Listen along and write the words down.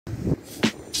So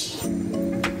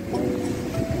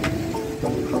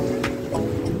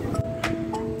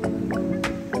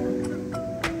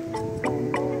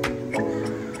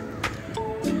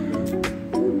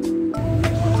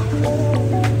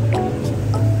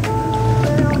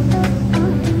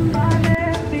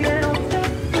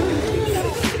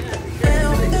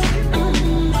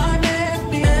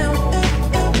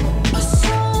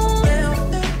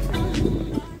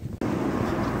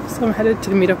I'm headed to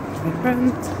meet up with my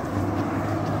friends.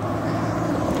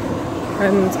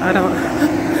 And I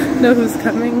don't know who's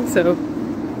coming, so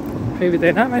maybe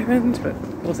they're not my friends, but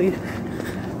we'll see.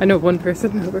 I know one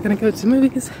person who we're gonna go to the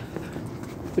movies,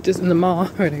 which is in the mall.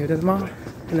 We're gonna go to the mall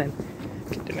and then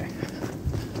get dinner.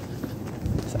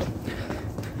 So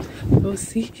we'll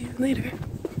see you later.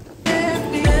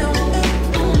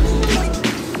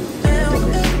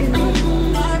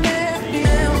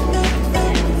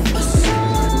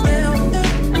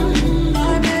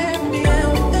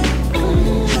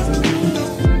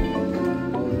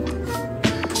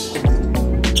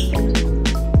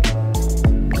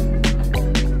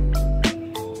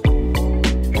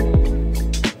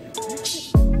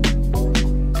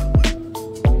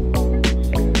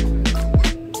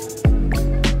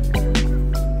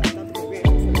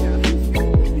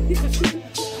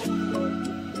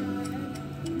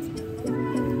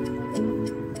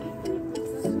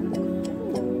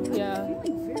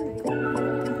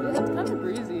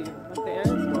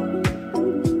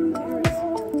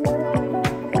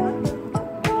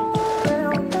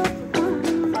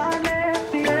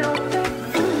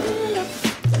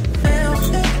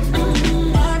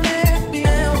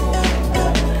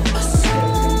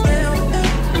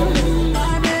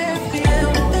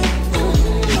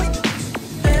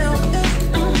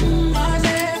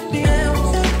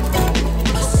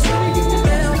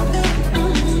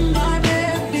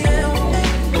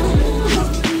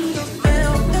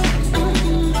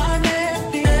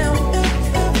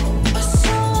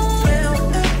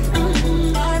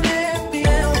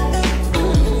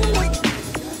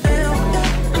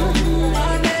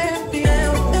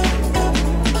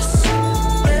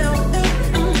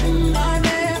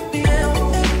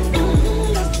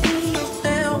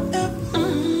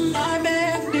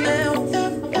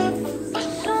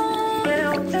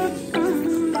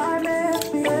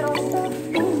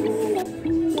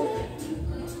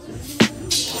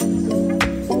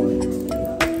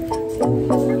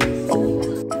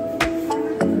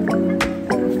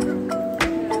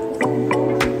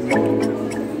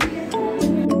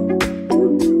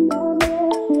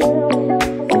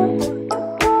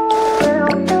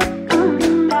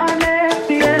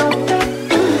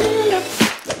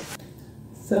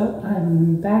 So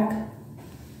I'm back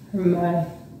from my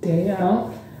day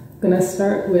out. I'm gonna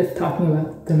start with talking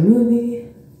about the movie.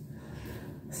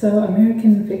 So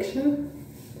American Fiction,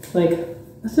 like,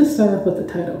 let's just start off with the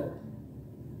title.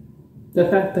 The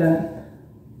fact that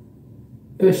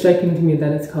it was striking to me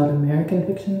that it's called American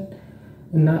Fiction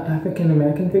and not African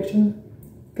American Fiction.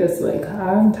 Because like,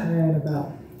 I'm tired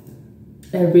about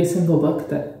every single book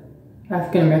that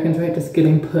African Americans write just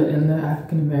getting put in the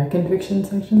African American fiction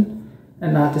section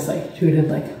and not just like treated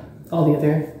like all the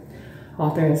other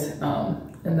authors.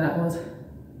 And that was,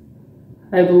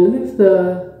 I believe,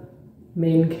 the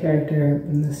main character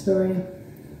in the story.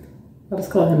 I'll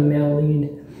just call him male lead.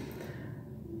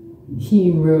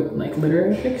 He wrote like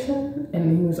literary fiction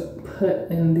and he was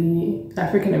put in the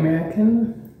African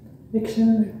American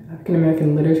fiction, African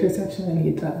American literature section, and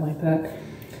he didn't like that.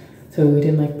 So we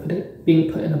didn't like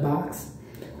being put in a box.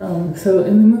 So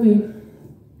in the movie,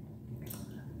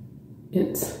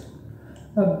 it's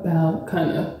about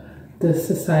kind of the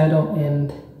societal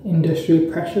and industry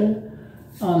pressure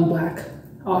on Black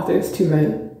authors to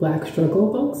write Black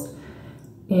struggle books.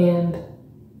 And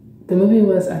the movie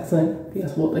was excellent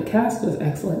because, well, the cast was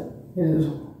excellent. It was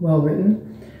well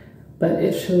written, but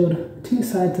it showed two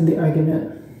sides of the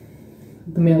argument.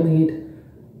 The male lead,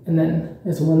 and then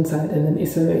is one side, and then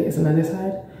Issa Rae is another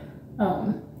side.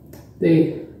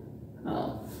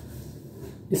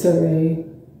 Issa Rae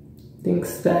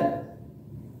thinks that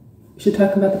we should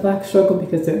talk about the Black struggle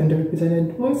because they're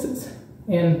underrepresented voices.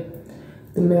 And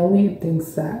the male lead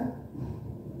thinks that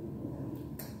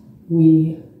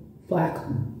we Black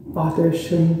authors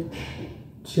shouldn't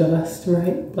just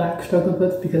write Black struggle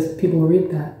books because people read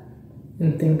that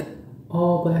and think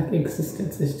all Black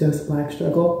existence is just Black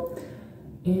struggle.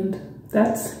 And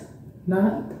that's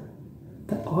not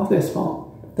the author's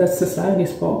fault. That's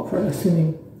society's fault for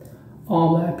assuming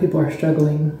all Black people are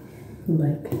struggling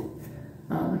like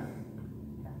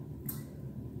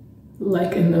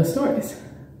in those stories.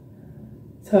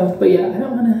 So, but yeah, I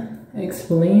don't want to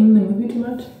explain the movie too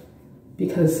much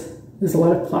because there's a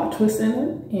lot of plot twists in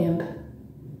it, and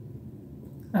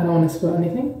I don't want to spoil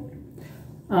anything.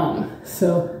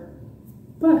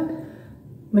 But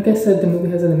like I said, the movie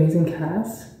has an amazing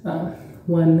cast.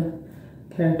 One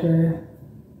character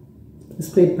is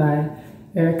played by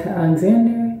Erica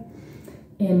Alexander,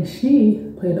 and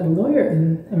she played a lawyer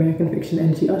in American Fiction,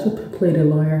 and she also played a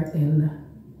lawyer in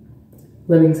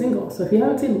Living Single. So if you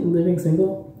haven't seen Living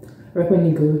Single, I recommend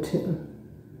you go to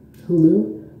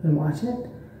Hulu and watch it.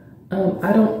 I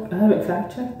haven't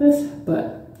fact checked this,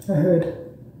 but I heard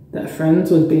that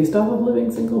Friends was based off of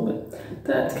Living Single, but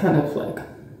that's kind of like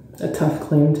a tough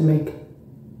claim to make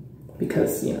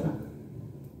because, you know,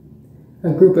 a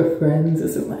group of friends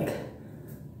isn't like,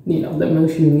 you know, the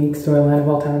most unique storyline of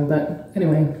all time. But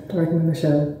anyway, I recommend the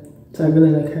show. So I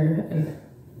really like her and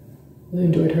really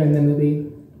enjoyed her in the movie.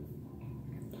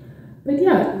 But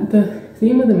yeah, the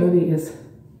theme of the movie is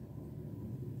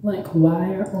like,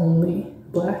 why are only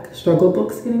Black struggle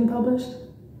books getting published?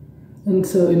 And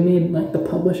so it made like the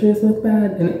publishers look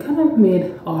bad, and it kind of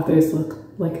made authors look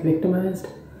like victimized.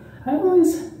 I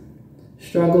always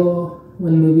struggle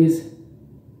when movies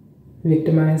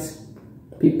victimize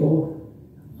people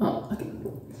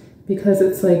because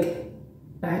it's like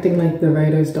acting like the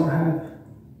writers don't have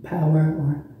power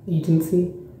or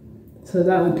agency. So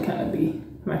that would kind of be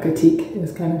my critique. It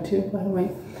was kind of too black and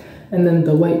white. And then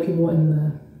the white people in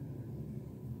the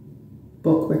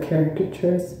book were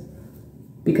caricatures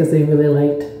because they really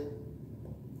liked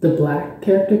the Black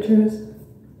caricatures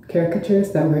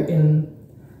that were in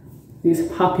these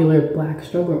popular Black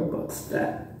struggle books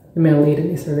that the male lead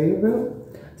Issa Rae wrote.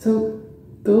 So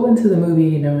go into the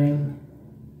movie knowing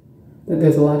that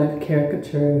there's a lot of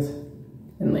caricatures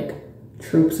and like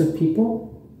tropes of people.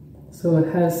 So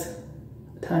it has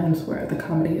times where the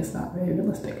comedy is not very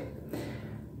realistic.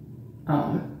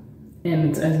 And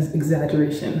it's an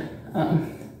exaggeration.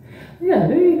 Yeah,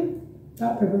 very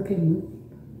thought-provoking,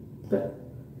 but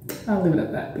I'll leave it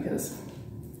at that because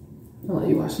I'll let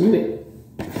you watch the movie.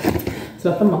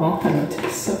 So at the mall, I went to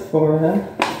Sephora.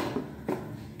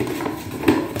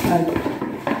 I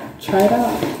tried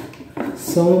out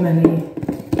so many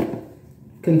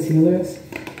concealers,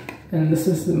 and this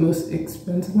is the most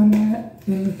expensive one yet.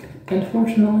 And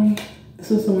unfortunately,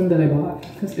 this is the one that I bought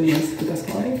because it was the best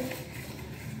quality.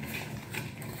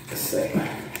 So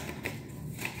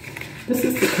this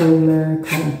is the color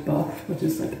called Buff, which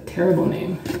is like a terrible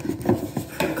name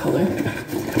for a color.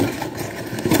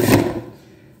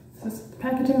 So this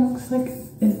packaging looks like,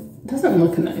 it doesn't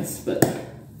look nice, but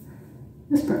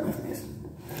this part looks nice.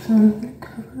 So I'm going to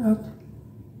cover up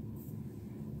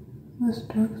this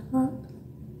dark spot.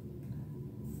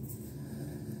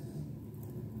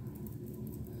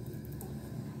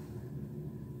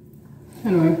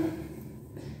 Anyway,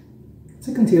 it's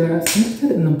a concealer. I was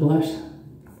interested in the blush.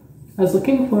 I was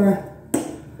looking for,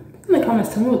 in the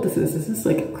comments, tell me what this is. Is this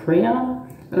like a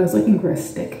crayon? But I was looking for a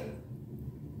stick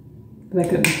that I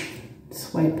could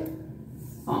swipe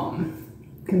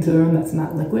concealer on that's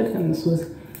not liquid, and this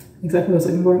was exactly what I was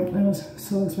looking for. It was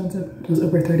so expensive. It was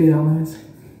over $30.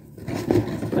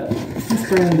 But this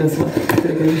brand does look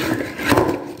pretty good.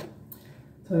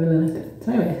 So I really liked it.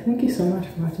 So anyway, thank you so much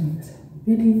for watching this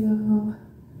video.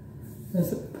 It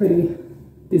was a pretty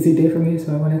busy day for me,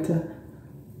 so I wanted to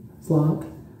vlog.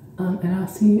 And I'll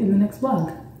see you in the next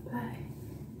vlog.